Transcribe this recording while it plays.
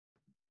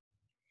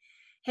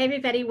Hey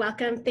everybody,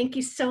 welcome. Thank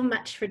you so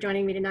much for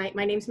joining me tonight.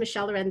 My name is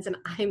Michelle Lorenz and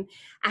I'm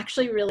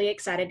actually really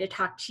excited to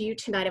talk to you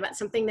tonight about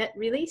something that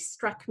really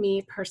struck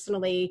me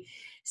personally.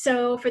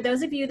 So for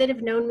those of you that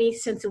have known me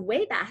since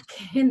way back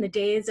in the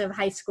days of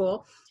high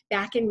school,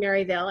 back in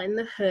Maryville in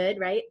the hood,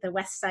 right, the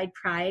West Side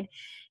Pride,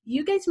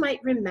 you guys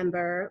might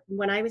remember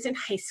when I was in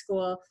high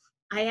school,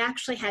 I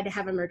actually had to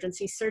have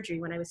emergency surgery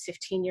when I was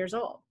 15 years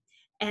old.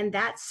 And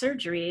that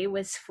surgery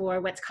was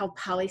for what's called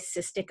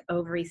polycystic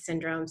ovary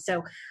syndrome.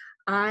 So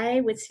I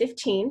was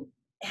 15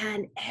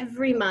 and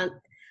every month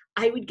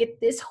I would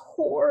get this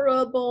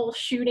horrible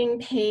shooting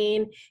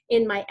pain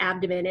in my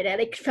abdomen.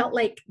 It felt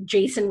like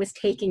Jason was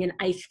taking an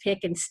ice pick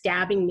and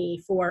stabbing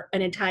me for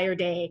an entire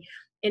day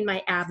in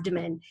my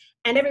abdomen.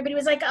 And everybody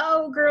was like,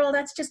 oh, girl,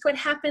 that's just what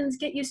happens.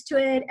 Get used to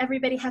it.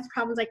 Everybody has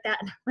problems like that.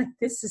 And I'm like,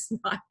 this is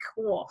not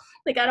cool.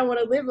 Like, I don't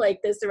want to live like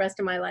this the rest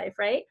of my life,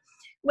 right?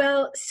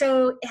 Well,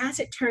 so as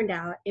it turned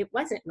out, it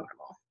wasn't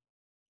normal.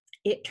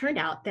 It turned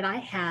out that I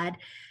had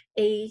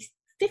a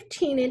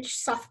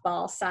 15-inch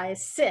softball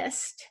size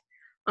cyst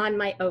on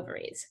my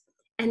ovaries.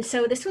 And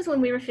so this was when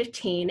we were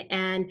 15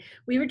 and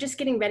we were just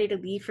getting ready to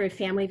leave for a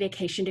family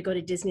vacation to go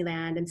to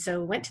Disneyland. And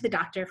so went to the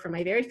doctor for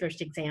my very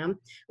first exam,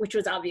 which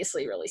was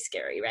obviously really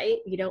scary, right?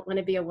 You don't want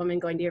to be a woman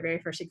going to your very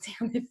first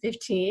exam at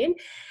 15.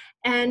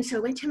 And so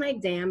I went to my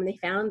exam and they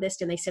found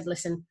this and they said,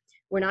 listen,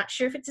 we're not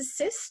sure if it's a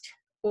cyst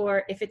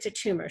or if it's a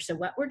tumor. So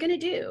what we're going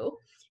to do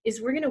is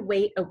we're going to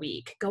wait a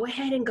week. Go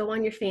ahead and go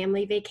on your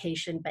family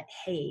vacation. But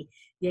hey,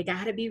 you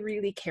got to be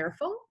really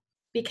careful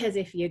because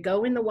if you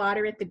go in the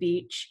water at the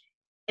beach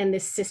and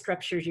this cyst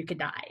ruptures, you could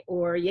die.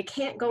 Or you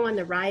can't go on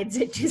the rides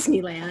at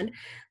Disneyland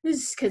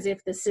because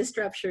if the cyst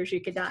ruptures,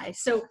 you could die.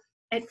 So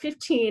at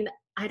 15,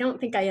 I don't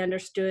think I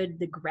understood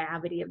the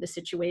gravity of the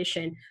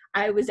situation.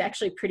 I was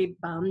actually pretty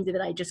bummed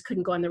that I just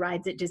couldn't go on the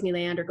rides at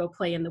Disneyland or go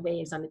play in the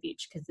waves on the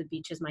beach because the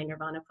beach is my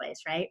nirvana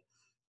place, right?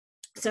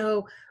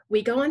 So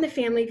we go on the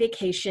family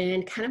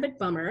vacation, kind of a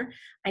bummer.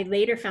 I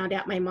later found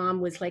out my mom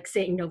was like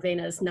saying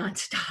novenas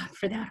nonstop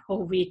for that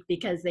whole week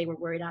because they were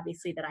worried,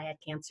 obviously, that I had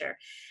cancer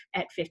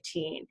at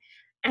 15.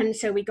 And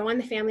so we go on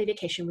the family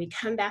vacation. We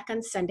come back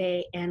on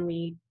Sunday and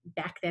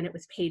back then it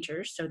was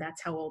pagers. So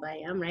that's how old I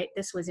am, right?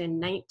 This was in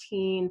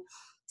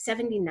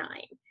 1979.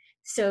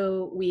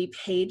 So we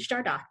paged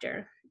our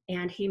doctor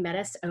and he met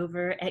us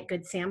over at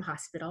Good Sam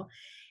Hospital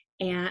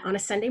and on a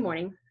Sunday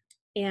morning.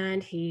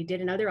 And he did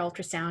another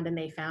ultrasound and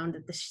they found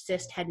that the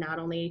cyst had not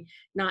only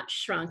not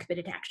shrunk, but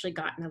it had actually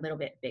gotten a little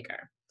bit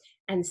bigger.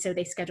 And so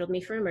they scheduled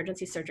me for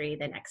emergency surgery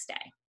the next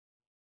day.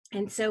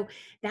 And so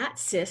that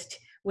cyst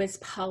was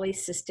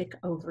polycystic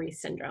ovary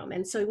syndrome.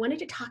 And so I wanted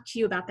to talk to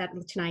you about that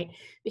tonight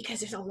because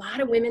there's a lot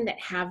of women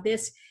that have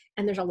this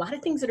and there's a lot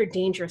of things that are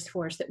dangerous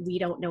for us that we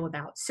don't know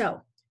about.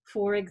 So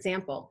for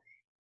example,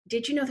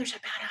 did you know there's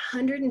about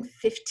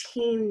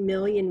 115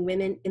 million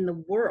women in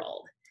the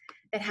world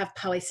that have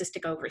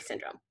polycystic ovary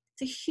syndrome?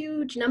 It's a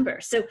huge number.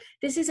 So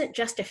this isn't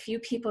just a few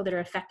people that are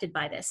affected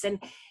by this.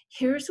 And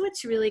here's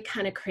what's really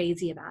kind of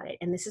crazy about it.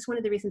 And this is one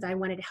of the reasons I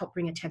wanted to help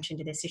bring attention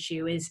to this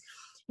issue is,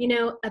 you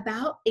know,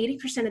 about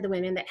 80% of the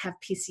women that have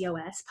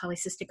PCOS,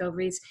 polycystic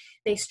ovaries,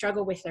 they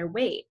struggle with their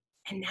weight.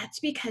 And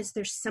that's because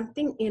there's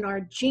something in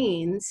our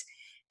genes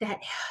that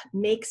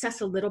makes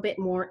us a little bit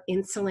more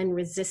insulin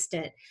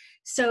resistant.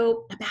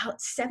 So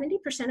about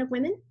 70% of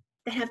women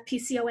that have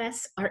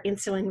PCOS are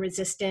insulin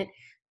resistant.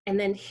 And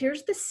then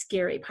here's the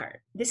scary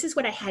part. This is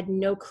what I had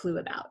no clue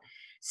about.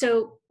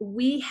 So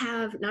we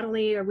have, not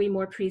only are we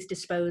more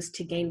predisposed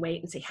to gain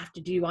weight, and so you have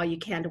to do all you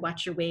can to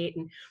watch your weight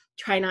and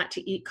try not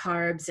to eat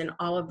carbs and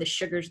all of the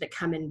sugars that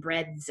come in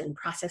breads and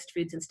processed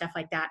foods and stuff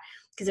like that,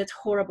 because it's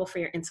horrible for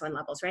your insulin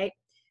levels, right?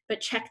 But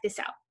check this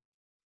out.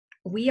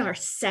 We are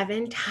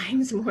 7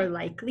 times more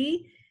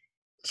likely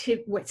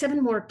to,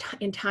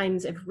 in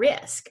times of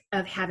risk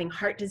of having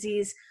heart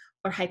disease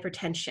or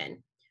hypertension.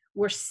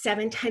 We're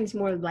 7 times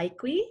more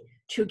likely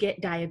to get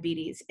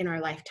diabetes in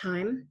our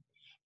lifetime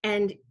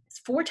and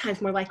 4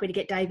 times more likely to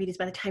get diabetes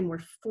by the time we're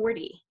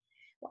 40.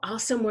 We're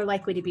also more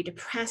likely to be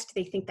depressed.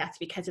 They think that's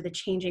because of the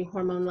changing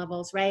hormone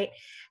levels, right?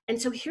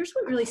 And so here's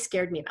what really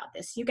scared me about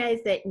this. You guys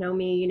that know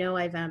me, you know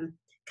I've kind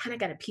of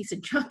got a piece of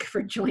junk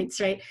for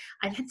joints, right?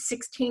 I've had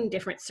 16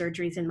 different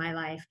surgeries in my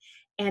life.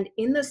 And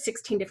in those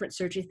 16 different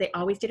surgeries, they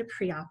always did a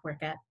pre-op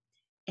workup.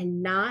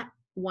 And not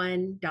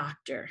one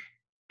doctor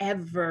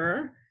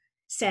ever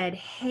said,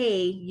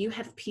 hey, you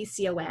have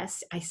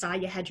PCOS. I saw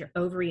you had your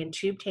ovary and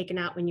tube taken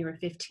out when you were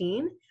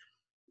 15.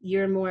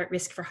 You're more at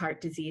risk for heart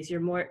disease.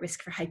 You're more at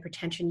risk for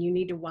hypertension. You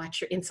need to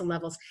watch your insulin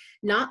levels.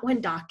 Not one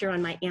doctor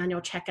on my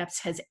annual checkups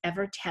has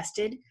ever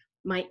tested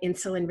my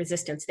insulin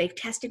resistance. They've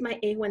tested my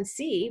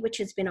A1C, which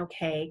has been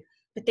okay,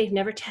 but they've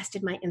never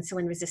tested my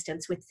insulin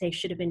resistance, which they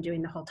should have been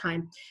doing the whole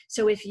time.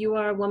 So if you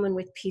are a woman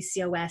with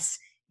PCOS,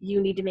 you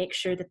need to make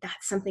sure that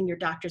that's something your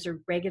doctors are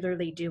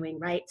regularly doing,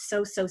 right?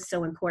 So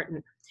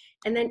important.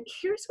 And then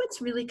here's what's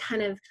really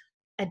kind of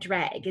a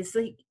drag is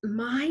like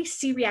my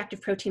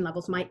C-reactive protein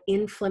levels, my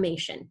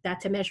inflammation.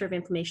 That's a measure of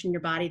inflammation in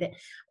your body that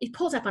it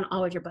pulls up on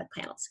all of your blood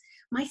panels.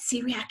 My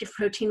C-reactive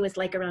protein was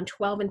like around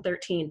 12 and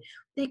 13.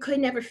 They could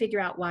never figure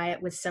out why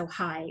it was so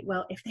high.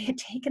 Well, if they had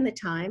taken the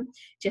time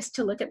just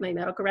to look at my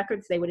medical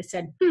records, they would have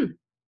said,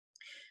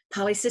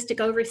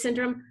 polycystic ovary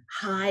syndrome,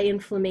 high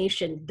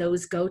inflammation,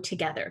 those go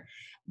together.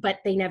 But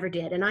they never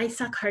did. And I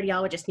saw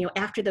cardiologists,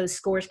 after those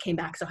scores came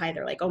back so high,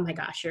 they're like, oh my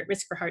gosh, you're at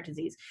risk for heart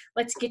disease.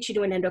 Let's get you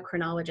to an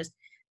endocrinologist.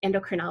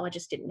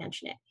 Endocrinologist didn't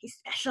mention it. He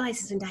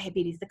specializes in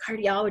diabetes. The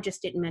cardiologist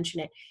didn't mention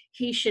it.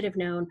 He should have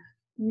known.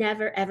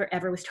 Never, ever,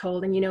 ever was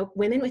told. And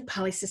women with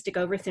polycystic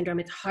ovary syndrome,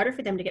 it's harder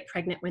for them to get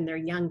pregnant when they're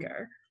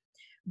younger.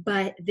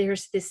 But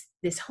there's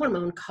this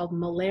hormone called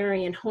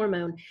Müllerian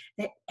hormone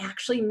that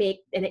actually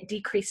and it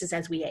decreases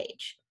as we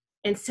age.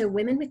 And so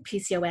women with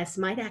PCOS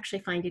might actually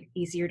find it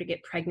easier to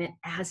get pregnant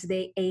as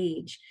they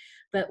age.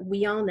 But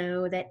we all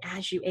know that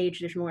as you age,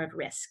 there's more of a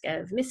risk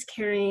of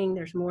miscarrying,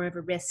 there's more of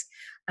a risk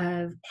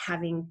of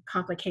having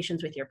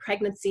complications with your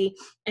pregnancy,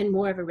 and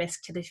more of a risk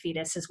to the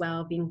fetus as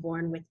well, being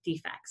born with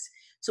defects.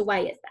 So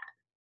why is that?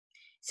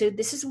 So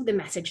this is the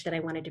message that I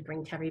wanted to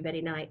bring to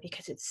everybody tonight,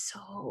 because it's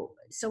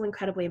so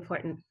incredibly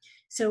important.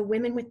 So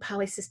women with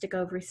polycystic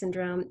ovary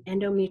syndrome,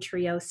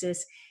 endometriosis,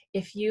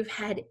 if you've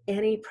had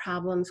any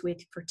problems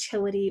with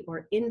fertility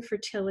or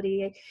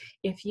infertility,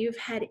 if you've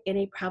had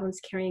any problems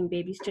carrying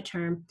babies to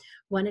term,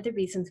 one of the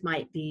reasons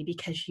might be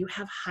because you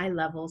have high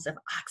levels of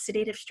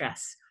oxidative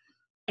stress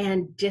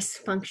and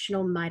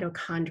dysfunctional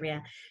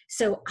mitochondria.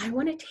 So I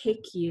want to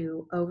take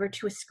you over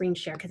to a screen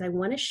share because I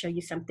want to show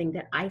you something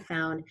that I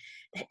found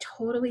that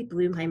totally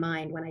blew my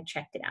mind when I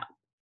checked it out.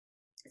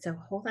 So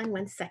hold on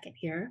one second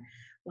here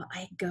while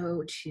I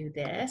go to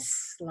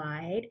this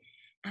slide.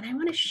 And I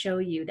want to show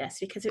you this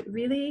because it's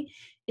really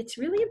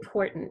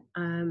important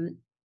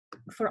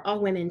for all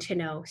women to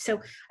know.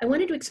 So I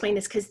wanted to explain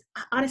this because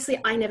honestly,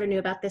 I never knew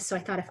about this. So I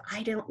thought if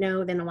I don't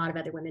know, then a lot of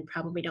other women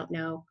probably don't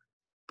know.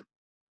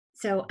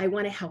 So I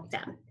want to help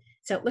them.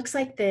 So it looks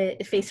like the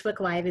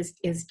Facebook Live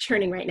is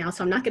churning right now.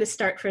 So I'm not going to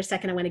start for a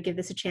second. I want to give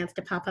this a chance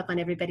to pop up on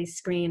everybody's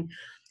screen.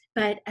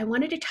 But I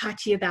wanted to talk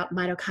to you about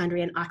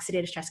mitochondria and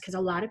oxidative stress because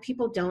a lot of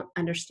people don't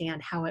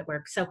understand how it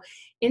works. So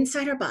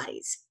inside our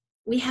bodies,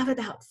 we have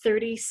about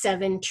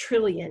 37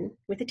 trillion,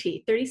 with a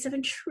T,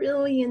 37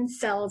 trillion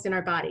cells in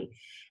our body.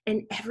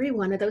 And every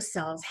one of those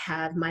cells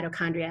have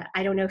mitochondria.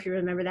 I don't know if you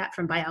remember that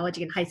from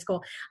biology in high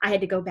school. I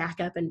had to go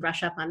back up and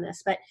brush up on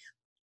this. But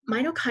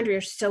mitochondria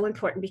are so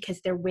important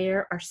because they're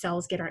where our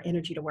cells get our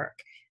energy to work.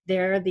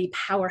 They're the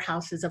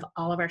powerhouses of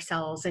all of our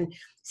cells. And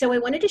so I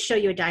wanted to show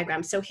you a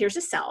diagram. So here's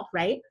a cell,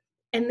 right?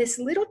 And this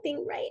little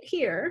thing right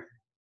here,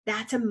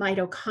 that's a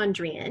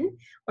mitochondrion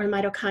or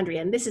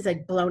mitochondria. And this is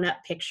a blown up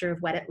picture of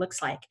what it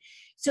looks like.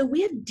 So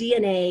we have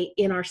DNA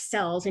in our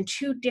cells in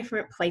two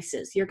different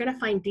places. You're going to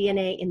find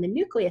DNA in the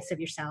nucleus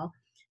of your cell,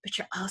 but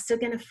you're also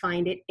going to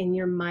find it in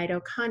your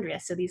mitochondria.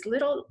 So these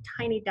little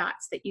tiny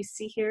dots that you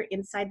see here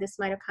inside this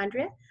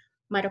mitochondrion,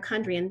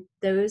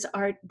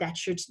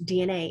 that's your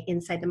DNA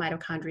inside the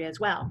mitochondria as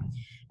well.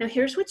 Now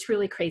here's what's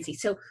really crazy.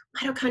 So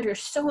mitochondria are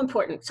so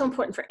important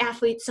for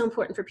athletes, so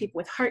important for people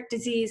with heart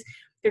disease,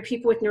 for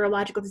people with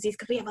neurological disease,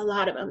 because we have a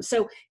lot of them.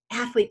 So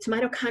athletes,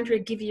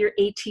 mitochondria give you your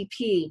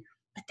ATP,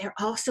 but they're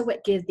also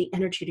what give the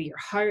energy to your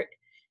heart,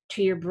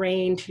 to your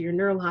brain, to your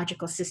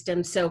neurological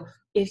system. So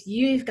if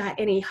you've got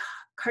any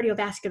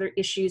cardiovascular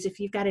issues, if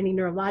you've got any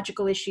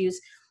neurological issues,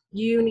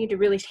 you need to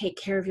really take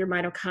care of your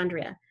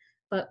mitochondria.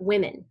 But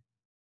women,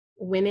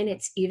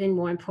 it's even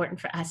more important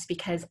for us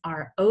because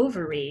our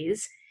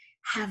ovaries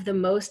have the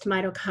most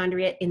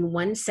mitochondria in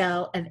one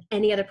cell of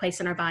any other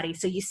place in our body.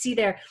 So you see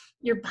there,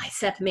 your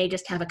bicep may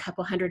just have a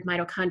couple hundred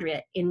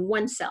mitochondria in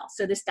one cell.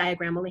 So this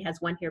diagram only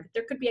has one here, but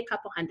there could be a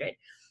couple hundred.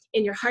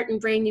 In your heart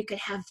and brain, you could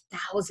have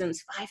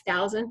thousands,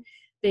 5,000,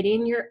 but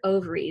in your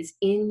ovaries,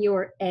 in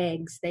your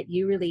eggs that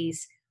you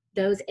release,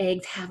 those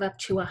eggs have up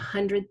to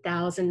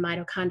 100,000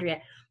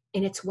 mitochondria.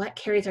 And it's what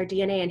carries our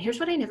DNA. And here's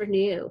what I never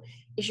knew,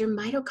 is your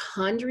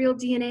mitochondrial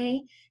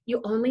DNA,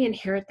 you only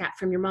inherit that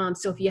from your mom.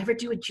 So if you ever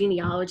do a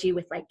genealogy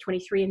with like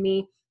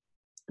 23andMe,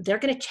 they're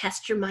going to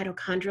test your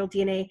mitochondrial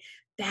DNA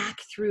back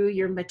through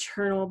your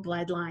maternal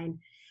bloodline.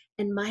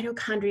 And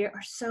mitochondria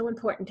are so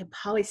important to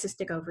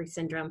polycystic ovary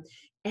syndrome,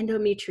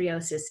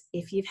 endometriosis,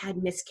 if you've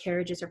had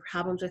miscarriages or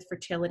problems with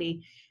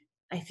fertility,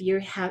 if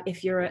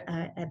you're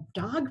a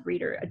dog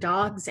breeder,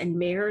 dogs and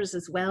mares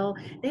as well,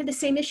 they have the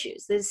same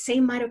issues. There's the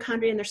same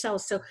mitochondria in their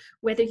cells. So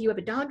whether you have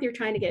a dog you're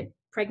trying to get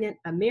pregnant,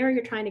 a mare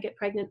you're trying to get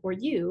pregnant, or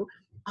you,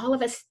 all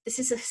of us, this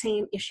is the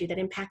same issue that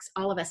impacts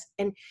all of us.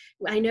 And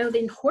I know that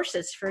in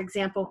horses, for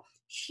example,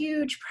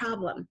 huge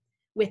problem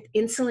with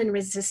insulin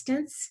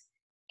resistance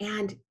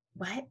and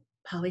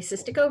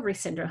polycystic ovary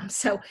syndrome.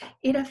 So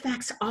it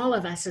affects all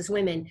of us as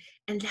women.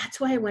 And that's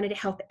why I wanted to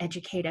help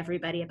educate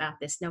everybody about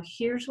this. Now,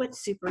 here's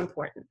what's super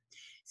important.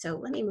 So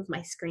let me move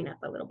my screen up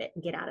a little bit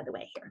and get out of the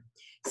way here.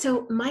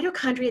 So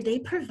mitochondria, they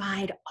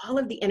provide all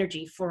of the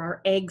energy for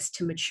our eggs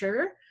to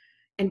mature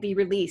and be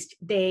released.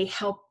 They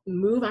help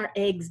move our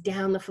eggs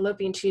down the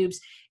fallopian tubes.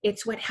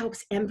 It's what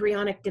helps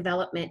embryonic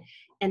development.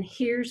 And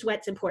here's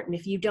what's important.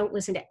 If you don't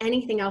listen to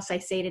anything else I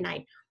say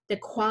tonight, the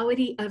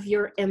quality of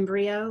your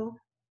embryo,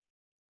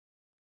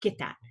 get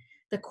that.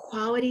 The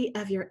quality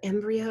of your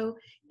embryo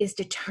is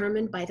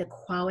determined by the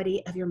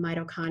quality of your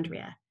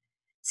mitochondria.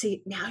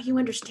 See, now you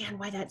understand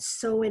why that's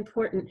so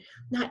important,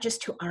 not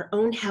just to our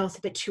own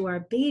health, but to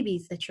our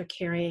babies that you're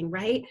carrying,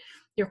 right?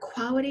 Your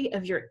quality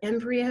of your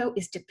embryo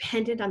is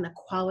dependent on the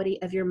quality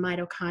of your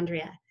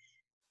mitochondria.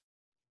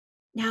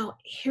 Now,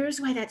 here's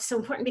why that's so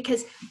important,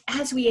 because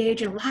as we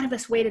age, and a lot of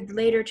us waited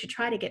later to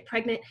try to get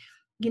pregnant,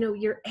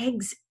 your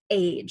eggs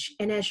age.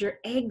 And as your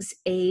eggs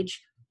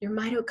age, your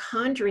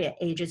mitochondria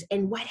ages.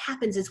 And what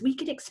happens is we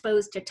get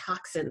exposed to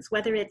toxins,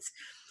 whether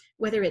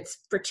it's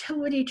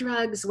fertility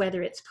drugs,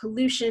 whether it's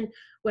pollution,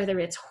 whether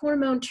it's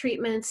hormone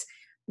treatments,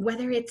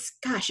 whether it's,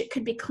 it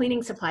could be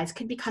cleaning supplies,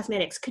 could be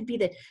cosmetics, could be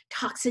the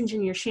toxins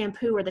in your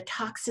shampoo or the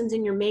toxins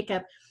in your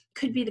makeup,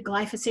 could be the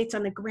glyphosates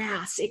on the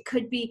grass. It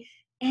could be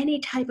any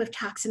type of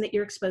toxin that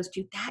you're exposed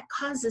to. That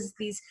causes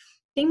these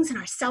things in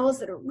our cells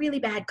that are really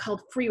bad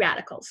called free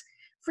radicals.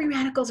 Free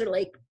radicals are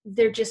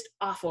they're just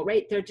awful,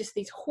 right? They're just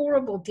these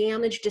horrible,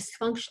 damaged,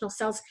 dysfunctional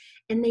cells,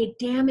 and they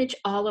damage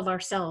all of our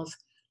cells.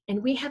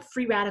 And we have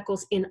free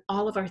radicals in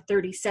all of our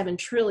 37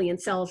 trillion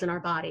cells in our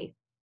body.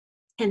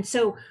 And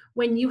so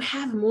when you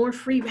have more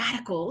free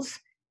radicals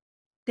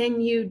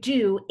than you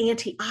do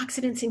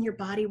antioxidants in your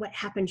body, what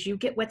happens? You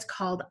get what's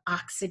called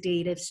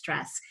oxidative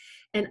stress.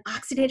 And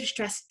oxidative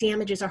stress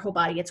damages our whole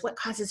body. It's what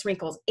causes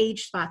wrinkles,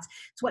 age spots.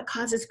 It's what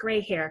causes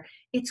gray hair.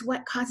 It's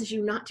what causes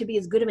you not to be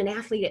as good of an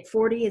athlete at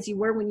 40 as you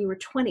were when you were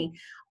 20.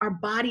 Our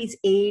bodies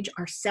age,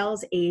 our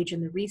cells age,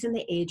 and the reason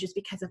they age is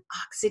because of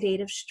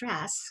oxidative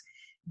stress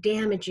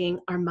damaging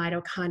our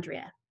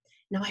mitochondria.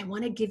 Now, I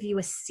want to give you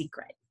a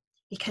secret,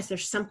 because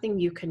there's something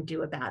you can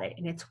do about it.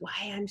 And it's why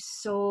I'm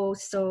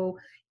so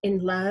in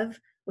love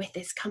with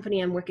this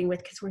company I'm working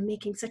with, because we're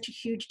making such a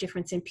huge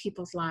difference in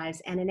people's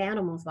lives and in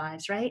animals'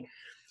 lives, right?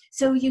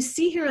 So you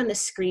see here on the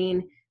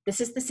screen, this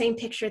is the same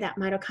picture, that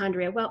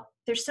mitochondria. Well,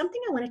 there's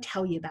something I want to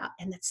tell you about,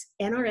 and that's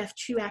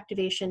NRF2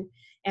 activation,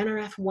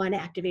 NRF1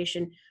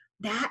 activation.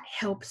 That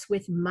helps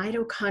with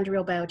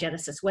mitochondrial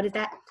biogenesis. What is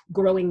that?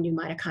 Growing new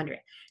mitochondria.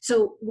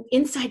 So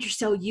inside your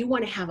cell, you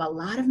want to have a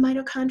lot of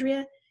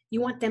mitochondria. You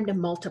want them to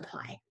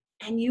multiply,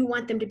 and you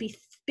want them to be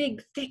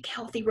big, thick,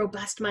 healthy,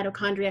 robust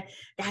mitochondria.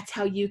 That's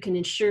how you can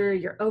ensure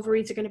your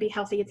ovaries are going to be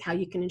healthy. It's how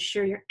you can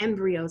ensure your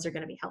embryos are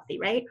going to be healthy,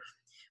 right?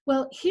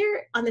 Well,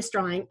 here on this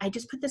drawing, I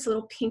just put this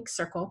little pink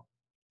circle.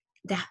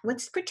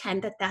 Let's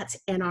pretend that that's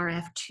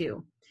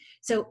NRF2.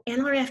 So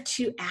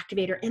NRF2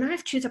 activator,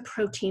 NRF2 is a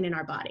protein in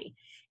our body,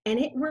 and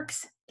it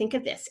works, think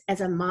of this,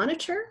 as a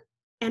monitor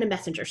and a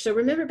messenger. So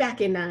remember back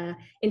in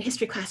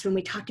history class when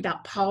we talked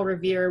about Paul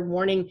Revere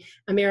warning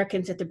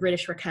Americans that the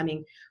British were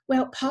coming.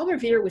 Well, Paul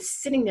Revere was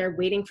sitting there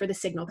waiting for the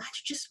signal.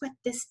 That's just what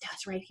this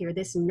does right here,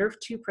 this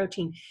NRF2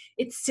 protein.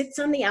 It sits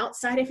on the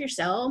outside of your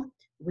cell,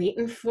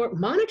 waiting for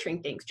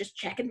monitoring things, just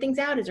checking things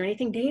out. Is there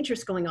anything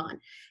dangerous going on?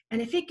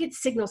 And if it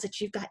gets signals that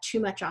you've got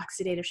too much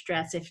oxidative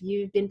stress, if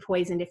you've been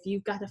poisoned, if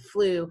you've got the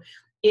flu,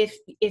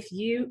 if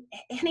you,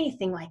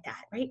 anything like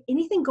that, right?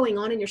 Anything going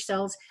on in your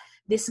cells,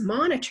 this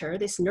monitor,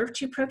 this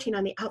NRF2 protein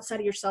on the outside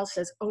of your cell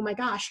says, oh my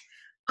gosh,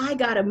 I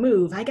gotta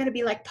move. I gotta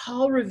be like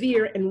Paul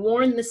Revere and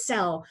warn the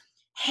cell,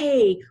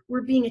 hey,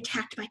 we're being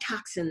attacked by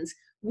toxins.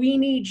 We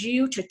need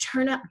you to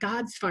turn up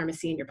God's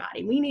pharmacy in your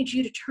body. We need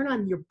you to turn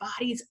on your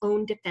body's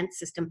own defense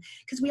system,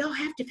 because we all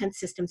have defense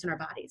systems in our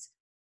bodies,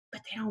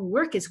 but they don't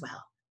work as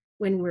well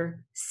when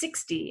we're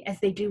 60 as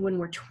they do when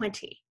we're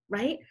 20,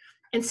 right?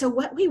 And so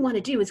what we want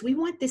to do is we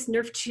want this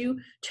NRF2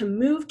 to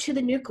move to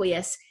the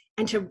nucleus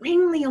and to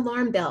ring the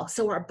alarm bell.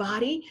 So our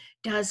body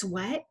does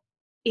what?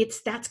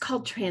 That's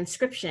called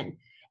transcription.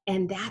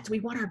 And we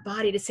want our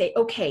body to say,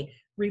 okay,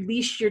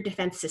 release your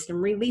defense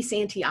system, release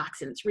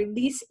antioxidants,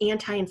 release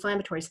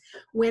anti-inflammatories.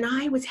 When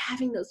I was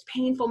having those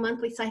painful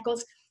monthly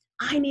cycles,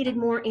 I needed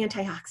more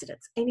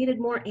antioxidants. I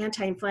needed more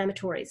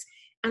anti-inflammatories,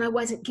 and I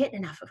wasn't getting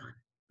enough of them,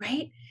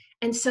 right?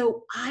 And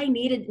so I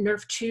needed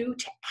NRF2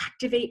 to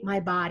activate my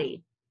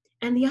body.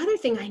 And the other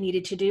thing I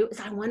needed to do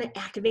is I want to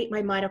activate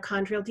my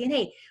mitochondrial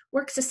DNA.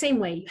 Works the same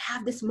way. You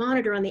have this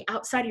monitor on the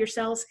outside of your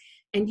cells,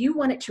 and you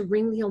want it to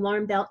ring the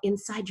alarm bell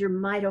inside your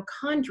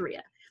mitochondria.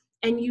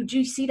 And you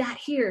do see that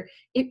here.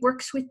 It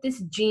works with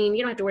this gene.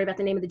 You don't have to worry about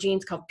the name of the gene.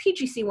 It's called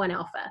PGC1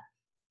 alpha.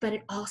 But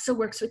it also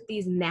works with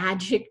these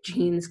magic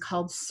genes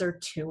called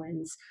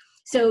sirtuins.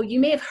 So you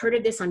may have heard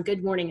of this on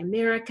Good Morning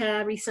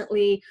America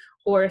recently,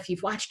 or if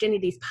you've watched any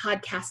of these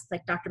podcasts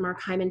like Dr. Mark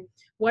Hyman.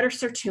 What are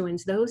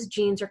sirtuins? Those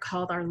genes are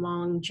called our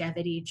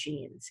longevity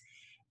genes.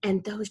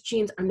 And those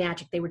genes are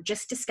magic. They were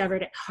just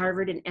discovered at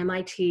Harvard and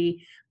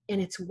MIT.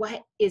 And it's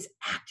what is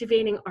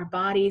activating our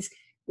bodies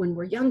when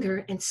we're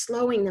younger and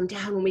slowing them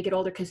down when we get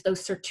older, because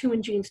those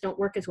sirtuin genes don't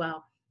work as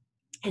well.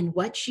 And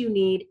what you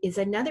need is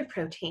another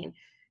protein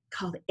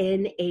called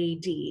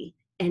NAD.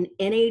 And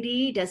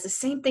NAD does the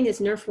same thing as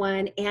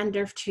NRF1 and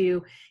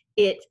NRF2.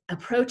 It's a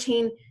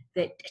protein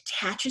that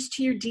attaches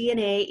to your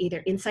DNA, either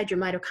inside your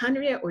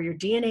mitochondria or your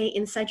DNA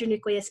inside your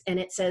nucleus, and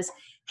it says,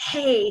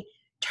 hey,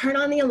 turn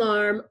on the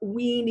alarm,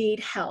 we need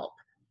help.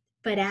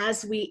 But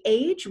as we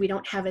age, we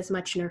don't have as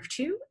much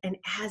NRF2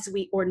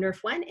 or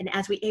NRF1, and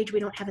as we age, we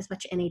don't have as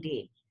much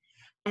NAD.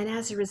 And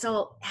as a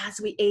result,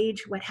 as we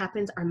age, what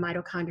happens? Our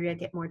mitochondria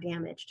get more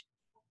damaged.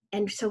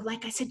 And so,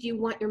 like I said, you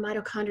want your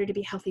mitochondria to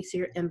be healthy so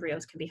your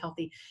embryos can be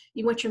healthy.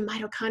 You want your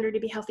mitochondria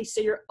to be healthy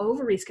so your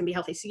ovaries can be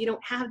healthy, so you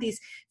don't have these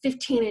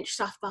 15-inch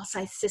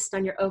softball-sized cysts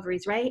on your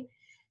ovaries, right?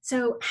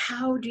 So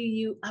how do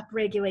you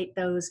upregulate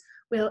those?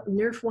 Well,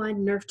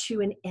 NRF1,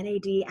 NRF2, and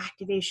NAD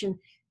activation,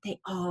 they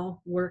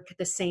all work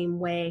the same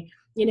way.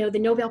 You know, the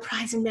Nobel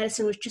Prize in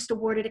Medicine was just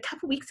awarded a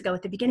couple weeks ago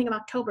at the beginning of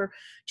October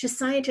to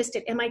scientists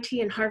at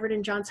MIT and Harvard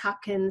and Johns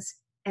Hopkins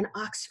and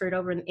Oxford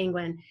over in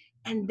England.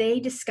 And they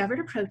discovered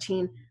a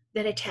protein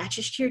that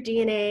attaches to your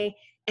DNA,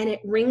 and it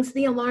rings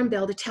the alarm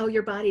bell to tell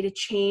your body to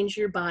change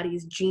your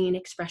body's gene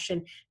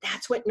expression.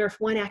 That's what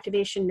NRF1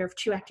 activation,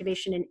 NRF2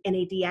 activation, and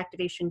NAD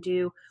activation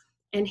do.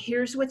 And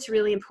here's what's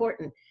really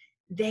important.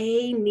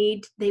 They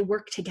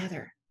work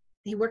together.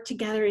 They work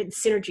together in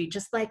synergy,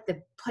 just like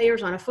the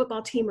players on a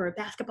football team or a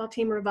basketball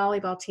team or a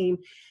volleyball team.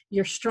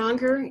 You're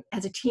stronger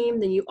as a team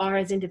than you are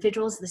as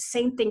individuals. The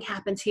same thing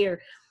happens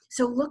here.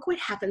 So look what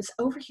happens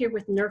over here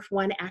with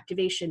NRF1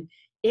 activation.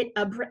 It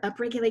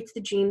upregulates the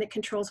gene that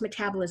controls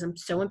metabolism.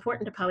 So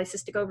important to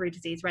polycystic ovary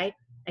disease, right?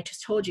 I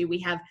just told you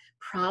we have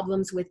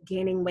problems with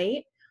gaining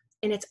weight.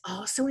 And it's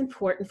also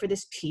important for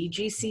this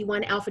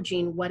PGC1 alpha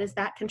gene. What does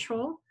that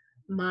control?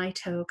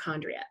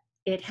 Mitochondria.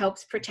 It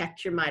helps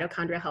protect your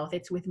mitochondrial health.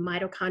 It's with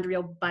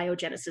mitochondrial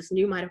biogenesis,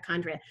 new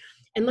mitochondria.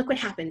 And look what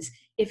happens.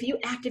 If you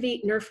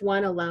activate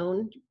NRF1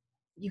 alone,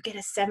 you get a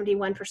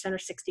 71% or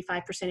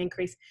 65%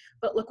 increase.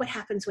 But look what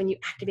happens when you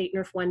activate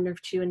NRF1,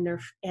 NRF2,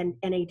 and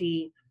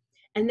NAD.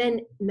 And then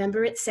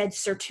remember it said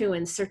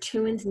sirtuins.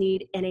 Sirtuins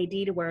need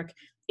NAD to work.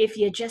 If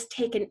you just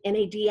take an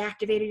NAD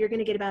activator, you're going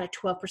to get about a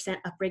 12%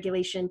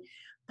 upregulation.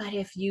 But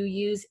if you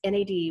use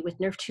NAD with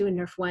NRF2 and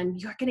NRF1,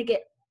 you're going to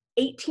get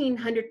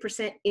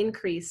 1,800%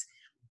 increase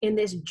in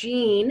this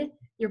gene,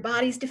 your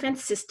body's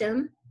defense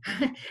system,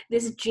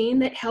 this gene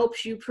that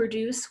helps you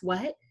produce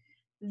what?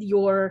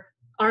 Your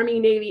Army,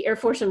 Navy, Air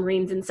Force, and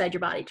Marines inside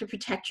your body, to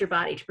protect your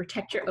body, to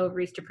protect your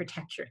ovaries, to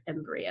protect your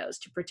embryos,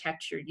 to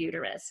protect your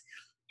uterus.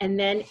 And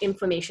then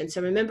inflammation.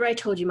 So remember I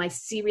told you my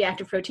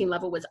C-reactive protein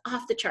level was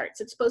off the charts.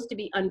 It's supposed to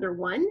be under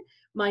 1.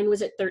 Mine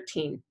was at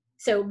 13.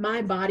 So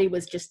my body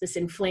was just this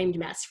inflamed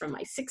mess from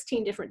my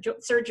 16 different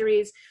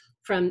surgeries,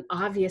 from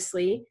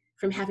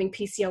having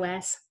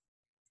PCOS.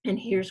 And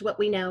here's what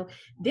we know.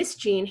 This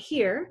gene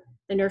here,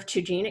 the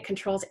NRF2 gene, it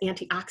controls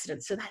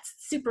antioxidants. So that's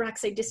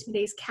superoxide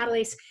dismutase,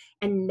 catalase,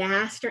 and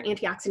master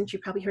antioxidants. You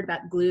probably heard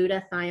about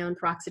glutathione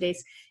peroxidase.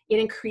 It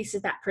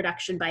increases that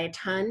production by a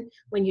ton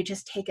when you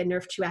just take a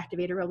NRF2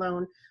 activator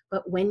alone.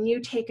 But when you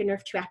take a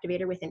NRF2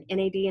 activator with an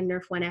NAD and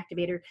NRF1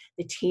 activator,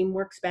 the team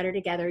works better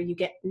together. You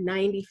get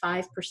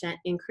 95%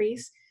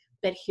 increase.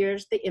 But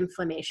here's the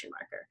inflammation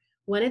marker.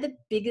 One of the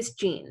biggest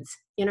genes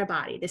in our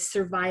body, this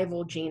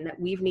survival gene that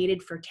we've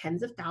needed for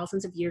tens of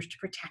thousands of years to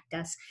protect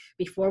us,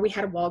 before we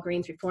had a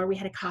Walgreens, before we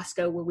had a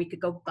Costco where we could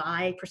go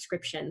buy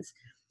prescriptions.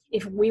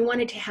 If we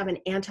wanted to have an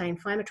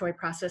anti-inflammatory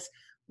process,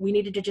 we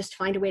needed to just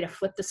find a way to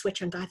flip the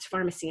switch on God's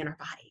pharmacy in our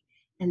body.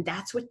 And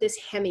that's what this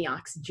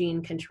hemiox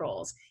gene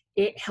controls.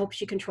 It helps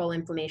you control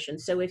inflammation.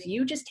 So if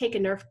you just take a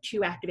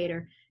NRF2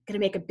 activator, going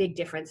to make a big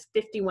difference,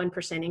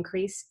 51%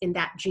 increase in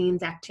that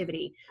gene's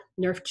activity.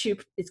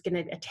 NRF2 is going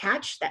to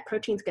attach, that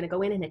protein's going to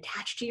go in and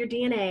attach to your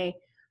DNA,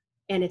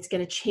 and it's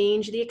going to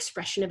change the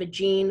expression of a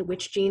gene,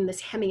 which gene?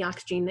 This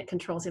hemiox gene that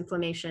controls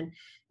inflammation.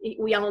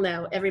 We all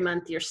know every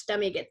month your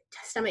stomach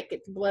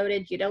gets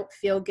bloated, you don't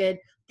feel good.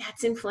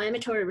 That's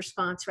inflammatory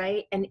response,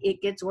 right? And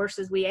it gets worse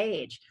as we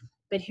age.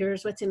 But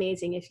here's what's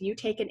amazing. If you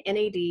take an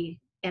NAD,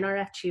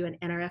 NRF2, and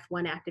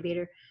NRF1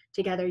 activator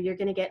together, you're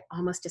going to get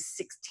almost a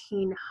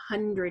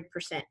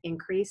 1,600%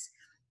 increase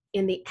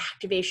in the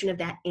activation of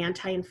that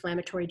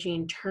anti-inflammatory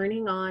gene,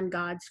 turning on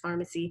God's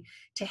pharmacy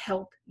to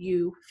help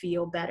you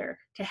feel better,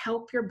 to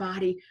help your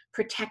body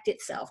protect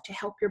itself, to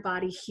help your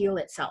body heal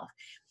itself.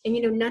 And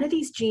you know, none of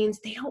these genes,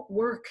 they don't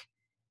work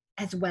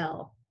as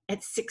well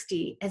at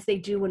 60 as they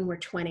do when we're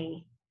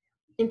 20.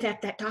 In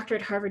fact, that doctor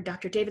at Harvard,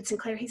 Dr. David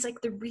Sinclair, he's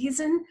like, the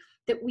reason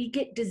that we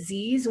get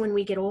disease when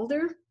we get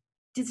older,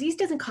 disease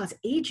doesn't cause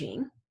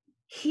aging.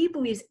 He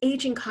believes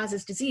aging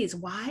causes disease.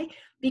 Why?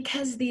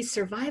 Because these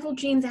survival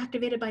genes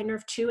activated by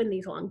NRF2 and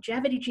these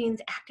longevity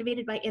genes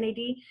activated by NAD,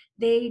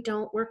 they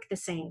don't work the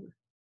same.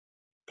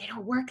 They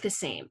don't work the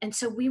same. And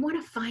so we want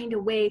to find a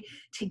way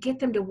to get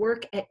them to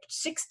work at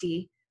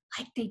 60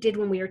 like they did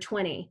when we were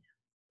 20.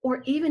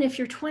 Or even if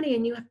you're 20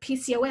 and you have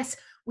PCOS,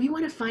 we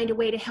want to find a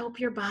way to help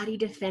your body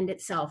defend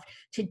itself,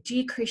 to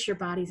decrease your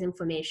body's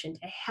inflammation,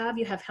 to have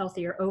you have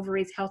healthier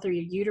ovaries, healthier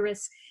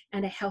uterus,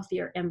 and a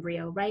healthier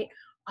embryo, right?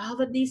 All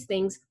of these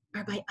things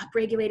are by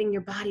upregulating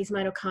your body's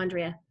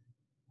mitochondria.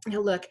 Now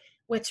look,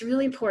 what's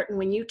really important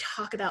when you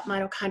talk about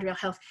mitochondrial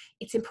health,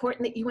 it's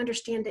important that you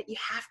understand that you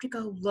have to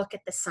go look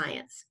at the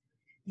science.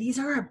 These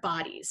are our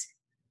bodies.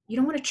 You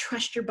don't want to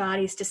trust your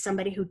bodies to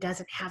somebody who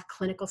doesn't have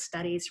clinical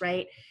studies,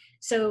 right?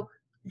 So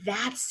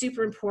that's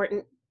super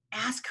important.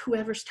 Ask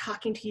whoever's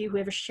talking to you,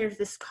 whoever shares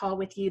this call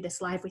with you,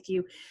 this live with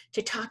you,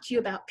 to talk to you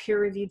about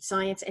peer-reviewed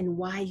science and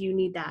why you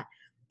need that.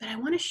 But I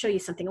want to show you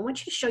something. I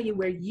want you to show you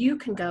where you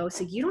can go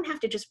so you don't have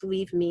to just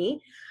believe me.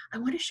 I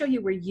want to show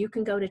you where you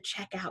can go to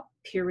check out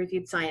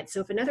peer-reviewed science. So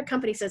if another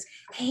company says,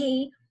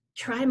 hey,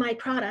 try my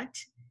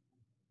product,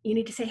 you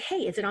need to say,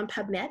 hey, is it on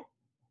PubMed?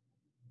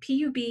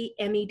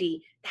 PubMed,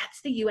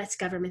 that's the US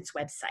government's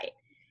website.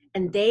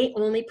 And they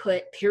only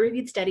put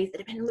peer-reviewed studies that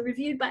have been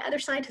reviewed by other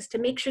scientists to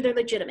make sure they're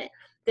legitimate,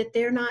 that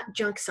they're not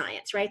junk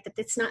science, right? That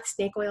it's not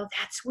snake oil.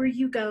 That's where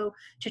you go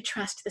to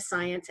trust the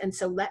science. And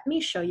so let me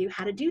show you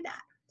how to do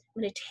that.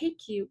 I'm going to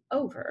take you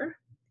over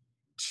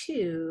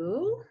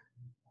to,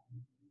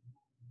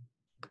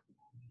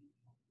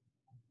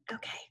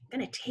 okay, I'm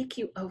going to take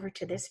you over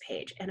to this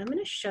page and I'm going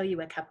to show you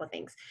a couple of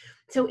things.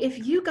 So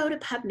if you go to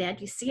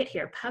PubMed, you see it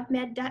here,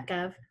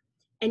 pubmed.gov,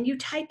 and you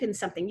type in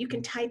something, you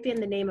can type in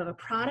the name of a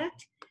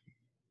product,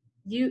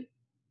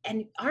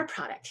 and our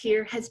product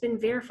here has been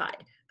verified.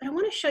 But I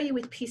want to show you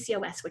with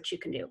PCOS what you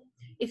can do.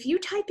 If you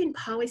type in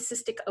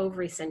polycystic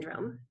ovary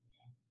syndrome,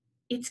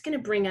 it's going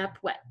to bring up,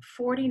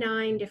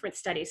 49 different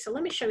studies. So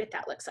let me show you what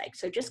that looks like.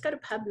 So just go to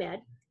PubMed.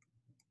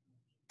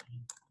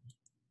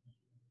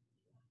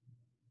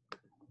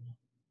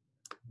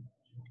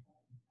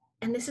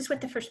 And this is what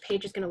the first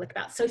page is going to look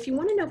about. So if you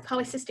want to know if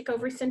polycystic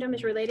ovary syndrome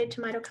is related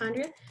to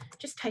mitochondria,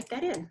 just type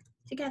that in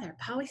together,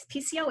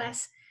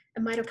 PCOS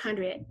and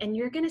mitochondria, and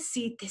you're going to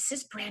see this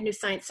is brand new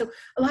science. So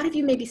a lot of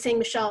you may be saying,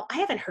 Michelle, I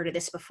haven't heard of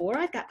this before.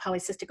 I've got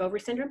polycystic ovary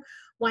syndrome.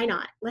 Why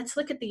not? Let's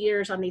look at the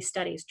years on these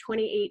studies,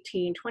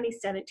 2018,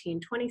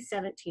 2017,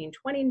 2017,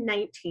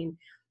 2019.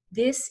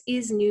 This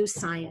is new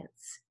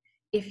science.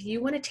 If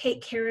you want to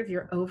take care of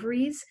your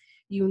ovaries,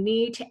 you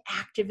need to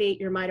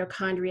activate your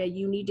mitochondria.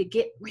 You need to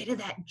get rid of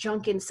that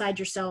junk inside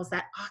your cells,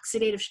 that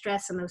oxidative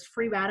stress and those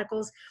free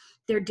radicals.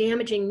 They're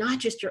damaging not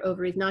just your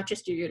ovaries, not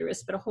just your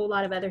uterus, but a whole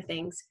lot of other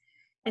things.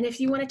 And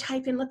if you want to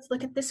type in, let's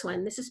look at this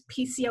one. This is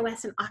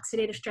PCOS and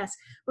oxidative stress,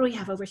 where we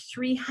have over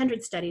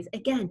 300 studies.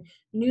 Again,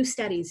 new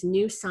studies,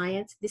 new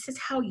science. This is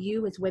how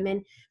you as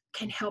women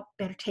can help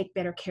take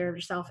better care of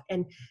yourself.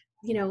 And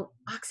you know,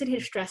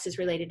 oxidative stress is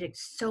related to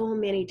so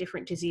many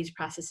different disease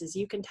processes.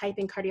 You can type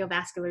in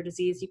cardiovascular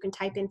disease, you can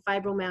type in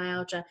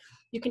fibromyalgia,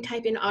 you can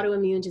type in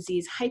autoimmune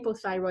disease,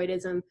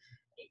 hypothyroidism,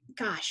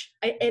 gosh,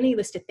 any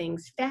list of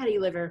things, fatty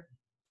liver.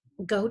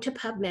 Go to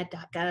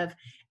pubmed.gov,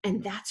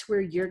 and that's where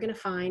you're going to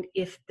find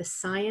if the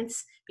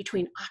science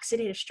between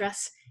oxidative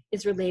stress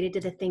is related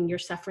to the thing you're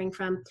suffering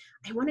from.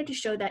 I wanted to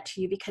show that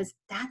to you because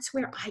that's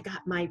where I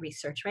got my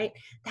research, right?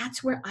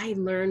 That's where I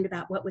learned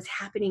about what was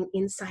happening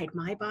inside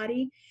my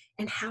body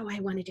and how I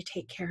wanted to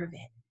take care of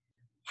it,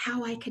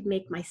 how I could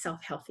make myself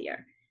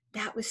healthier.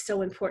 That was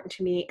so important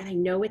to me, and I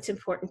know it's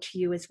important to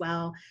you as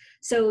well.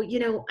 So, you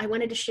know, I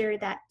wanted to share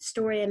that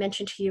story I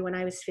mentioned to you when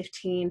I was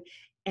 15,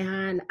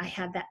 and I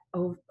had that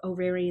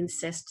ovarian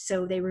cyst.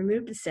 So they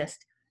removed the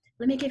cyst.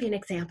 Let me give you an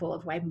example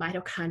of why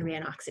mitochondria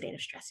and oxidative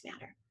stress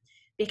matter.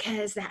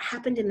 Because that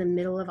happened in the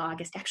middle of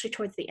August, actually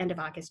towards the end of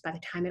August, by the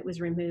time it was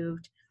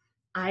removed.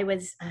 I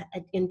was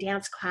in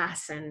dance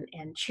class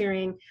and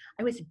cheering.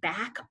 I was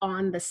back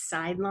on the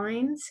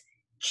sidelines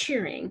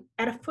cheering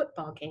at a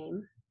football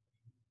game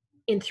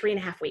in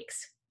 3.5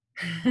 weeks.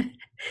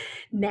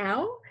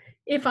 Now,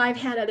 if I've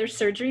had other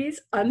surgeries,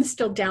 I'm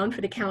still down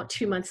for the count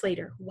 2 months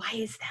later. Why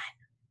is that?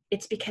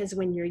 It's because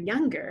when you're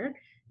younger,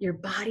 your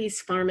body's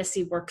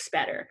pharmacy works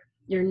better.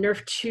 Your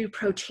NRF2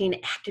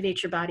 protein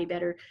activates your body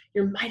better.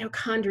 Your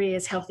mitochondria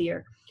is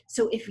healthier.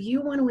 So if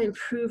you want to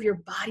improve your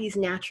body's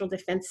natural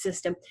defense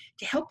system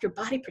to help your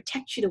body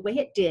protect you the way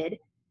it did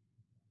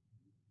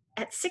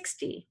at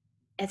 60,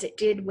 as it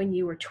did when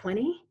you were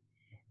 20,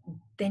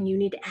 then you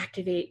need to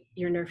activate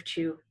your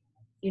NRF2.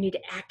 You need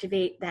to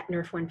activate that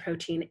NRF1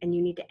 protein, and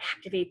you need to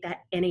activate that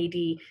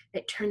NAD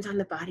that turns on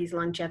the body's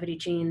longevity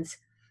genes.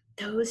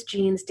 Those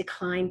genes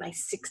decline by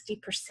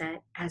 60%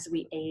 as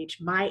we age.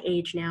 My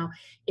age now,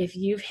 if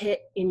you've hit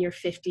in your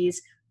 50s,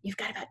 you've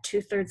got about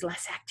 2/3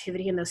 less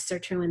activity in those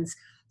sirtuins.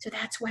 So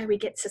that's why we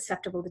get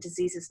susceptible to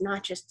diseases,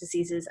 not just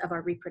diseases of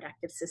our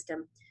reproductive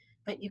system.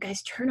 But you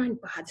guys, turn on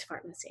God's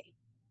pharmacy.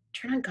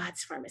 Turn on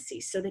God's pharmacy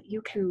so that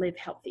you can live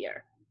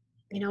healthier.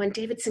 You know, and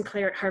David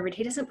Sinclair at Harvard,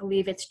 he doesn't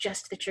believe it's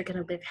just that you're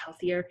going to live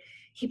healthier.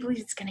 He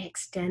believes it's going to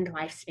extend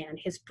lifespan.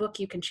 His book,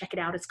 you can check it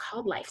out, it's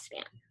called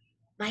Lifespan.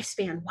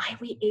 Lifespan, why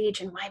we age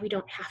and why we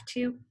don't have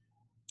to.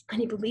 And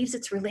he believes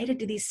it's related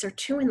to these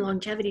sirtuin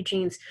longevity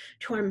genes,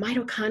 to our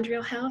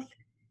mitochondrial health,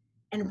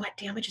 and what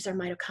damages our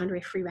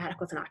mitochondria, free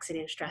radicals, and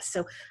oxidative stress.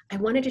 So I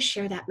wanted to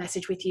share that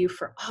message with you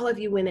for all of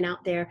you women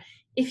out there.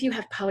 If you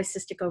have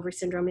polycystic ovary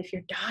syndrome, if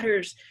your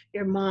daughters,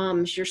 your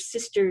moms, your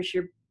sisters,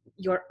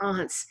 your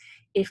aunts,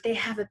 if they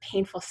have a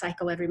painful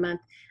cycle every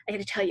month, I got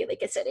to tell you,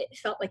 like I said, it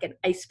felt like an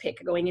ice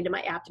pick going into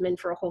my abdomen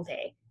for a whole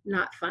day.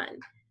 Not fun,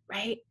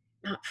 right?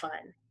 Not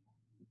fun.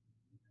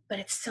 But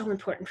it's so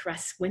important for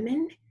us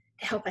women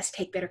to help us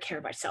take better care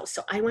of ourselves.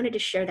 So I wanted to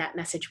share that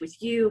message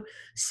with you,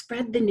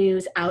 spread the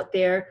news out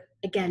there.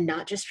 Again,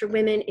 not just for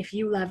women. If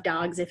you love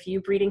dogs, if you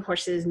breeding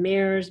horses,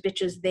 mares,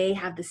 bitches, they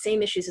have the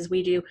same issues as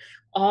we do.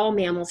 All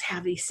mammals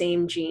have these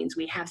same genes.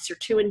 We have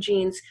sirtuin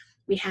genes.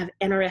 We have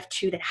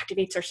NRF2 that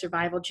activates our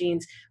survival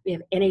genes. We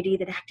have NAD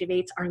that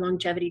activates our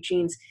longevity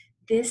genes.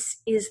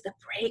 This is the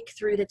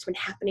breakthrough that's been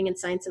happening in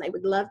science, and I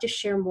would love to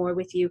share more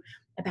with you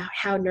about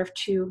how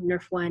NRF2,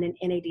 NRF1, and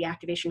NAD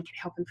activation can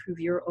help improve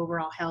your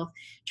overall health,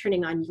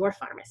 turning on your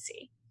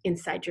pharmacy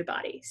inside your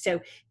body. So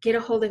get a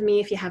hold of me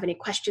if you have any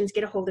questions,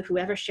 get a hold of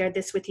whoever shared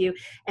this with you.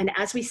 And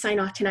as we sign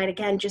off tonight,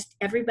 again, just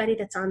everybody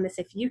that's on this,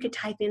 if you could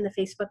type in the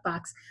Facebook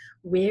box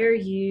where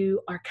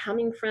you are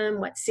coming from,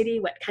 what city,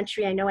 what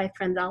country. I know I have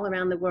friends all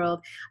around the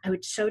world. I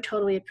would so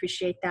totally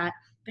appreciate that.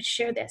 But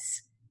share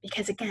this,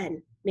 because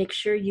again, make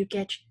sure you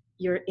get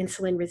your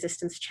insulin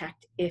resistance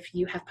checked if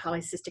you have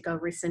polycystic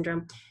ovary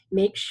syndrome.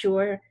 Make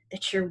sure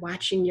that you're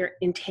watching your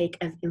intake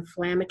of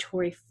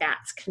inflammatory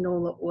fats,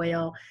 canola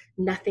oil,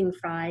 nothing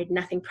fried,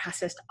 nothing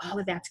processed. All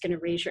of that's going to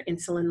raise your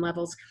insulin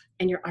levels,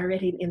 and you're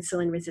already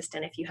insulin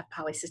resistant if you have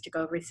polycystic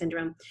ovary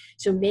syndrome.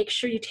 So make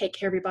sure you take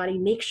care of your body.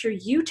 Make sure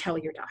you tell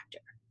your doctor,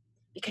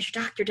 because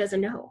your doctor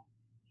doesn't know.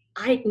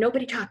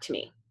 Nobody talked to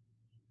me.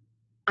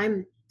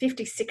 I'm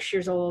 56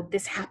 years old.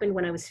 This happened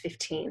when I was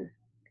 15.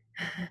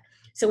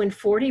 So in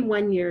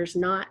 41 years,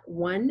 not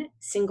one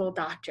single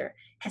doctor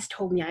has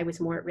told me I was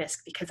more at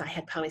risk because I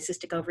had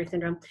polycystic ovary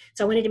syndrome.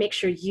 So I wanted to make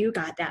sure you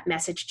got that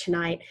message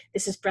tonight.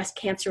 This is Breast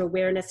Cancer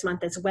Awareness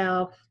Month as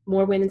well.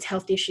 More women's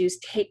health issues.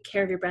 Take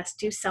care of your breasts.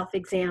 Do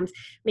self-exams.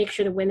 Make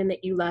sure the women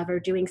that you love are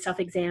doing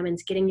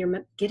self-exams, getting your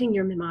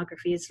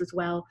mammographies as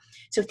well.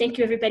 So thank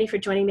you, everybody, for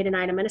joining me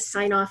tonight. I'm going to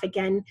sign off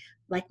again,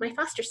 like my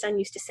foster son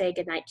used to say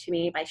goodnight to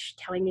me by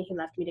telling me he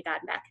loved me to God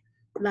and back.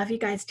 Love you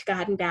guys to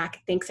God and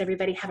back. Thanks,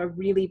 everybody. Have a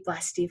really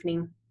blessed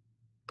evening.